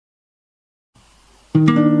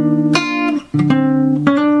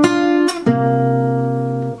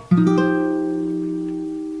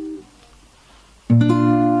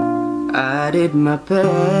did my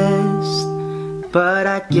best, but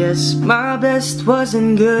I guess my best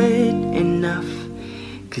wasn't good enough.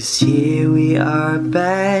 'Cause here we are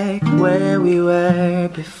back where we were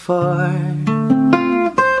before.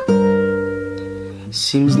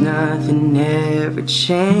 Seems nothing ever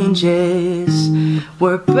changes.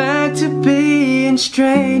 We're back to being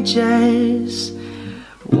strangers,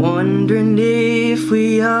 wondering if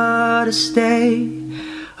we ought to stay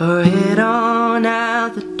or head on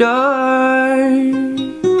out the door.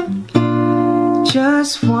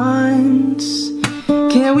 Just once,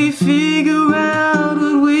 can we figure out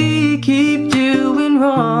what we keep doing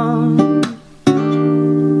wrong?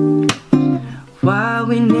 Why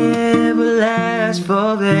we never last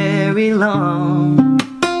for very long?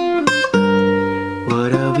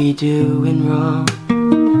 What are we doing wrong?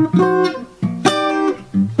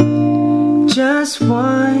 Just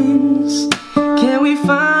once, can we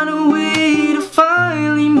find a way to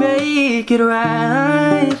finally make it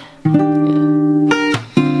right?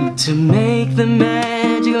 To make the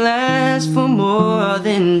magic last for more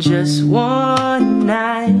than just one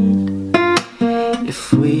night.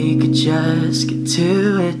 If we could just get to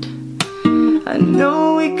it, I know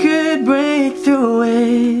we could break through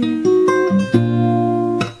it.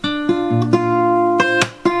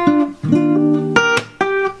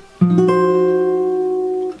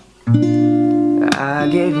 I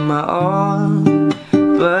gave my all,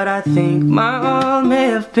 but I think my all may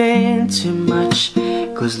have been too much.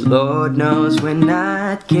 'Cause Lord knows we're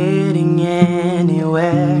not getting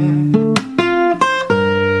anywhere.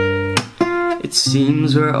 It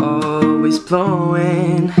seems we're always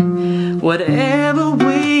blowing whatever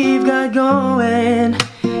we've got going,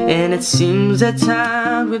 and it seems at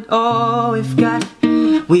times with all we've got,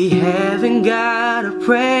 we haven't got a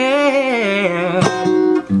prayer.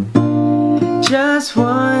 Just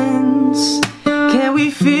once, can we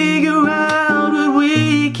figure out what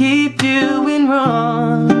we keep doing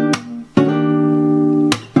wrong?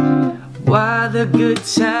 Why the good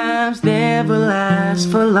times never last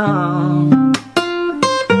for long?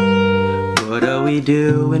 What are we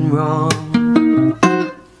doing wrong?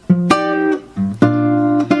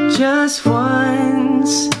 Just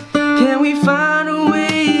once, can we find a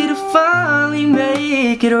way to finally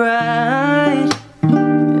make it right?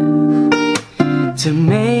 To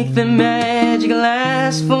make the magic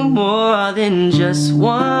last for more than just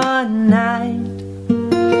one night.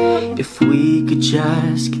 If we could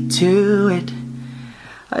just get to it,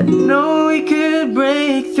 I know we could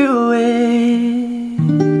break through it.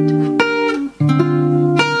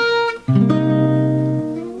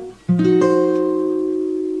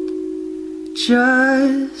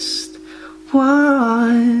 Just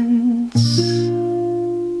once.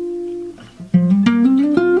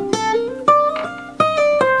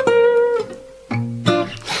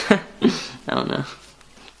 I don't know.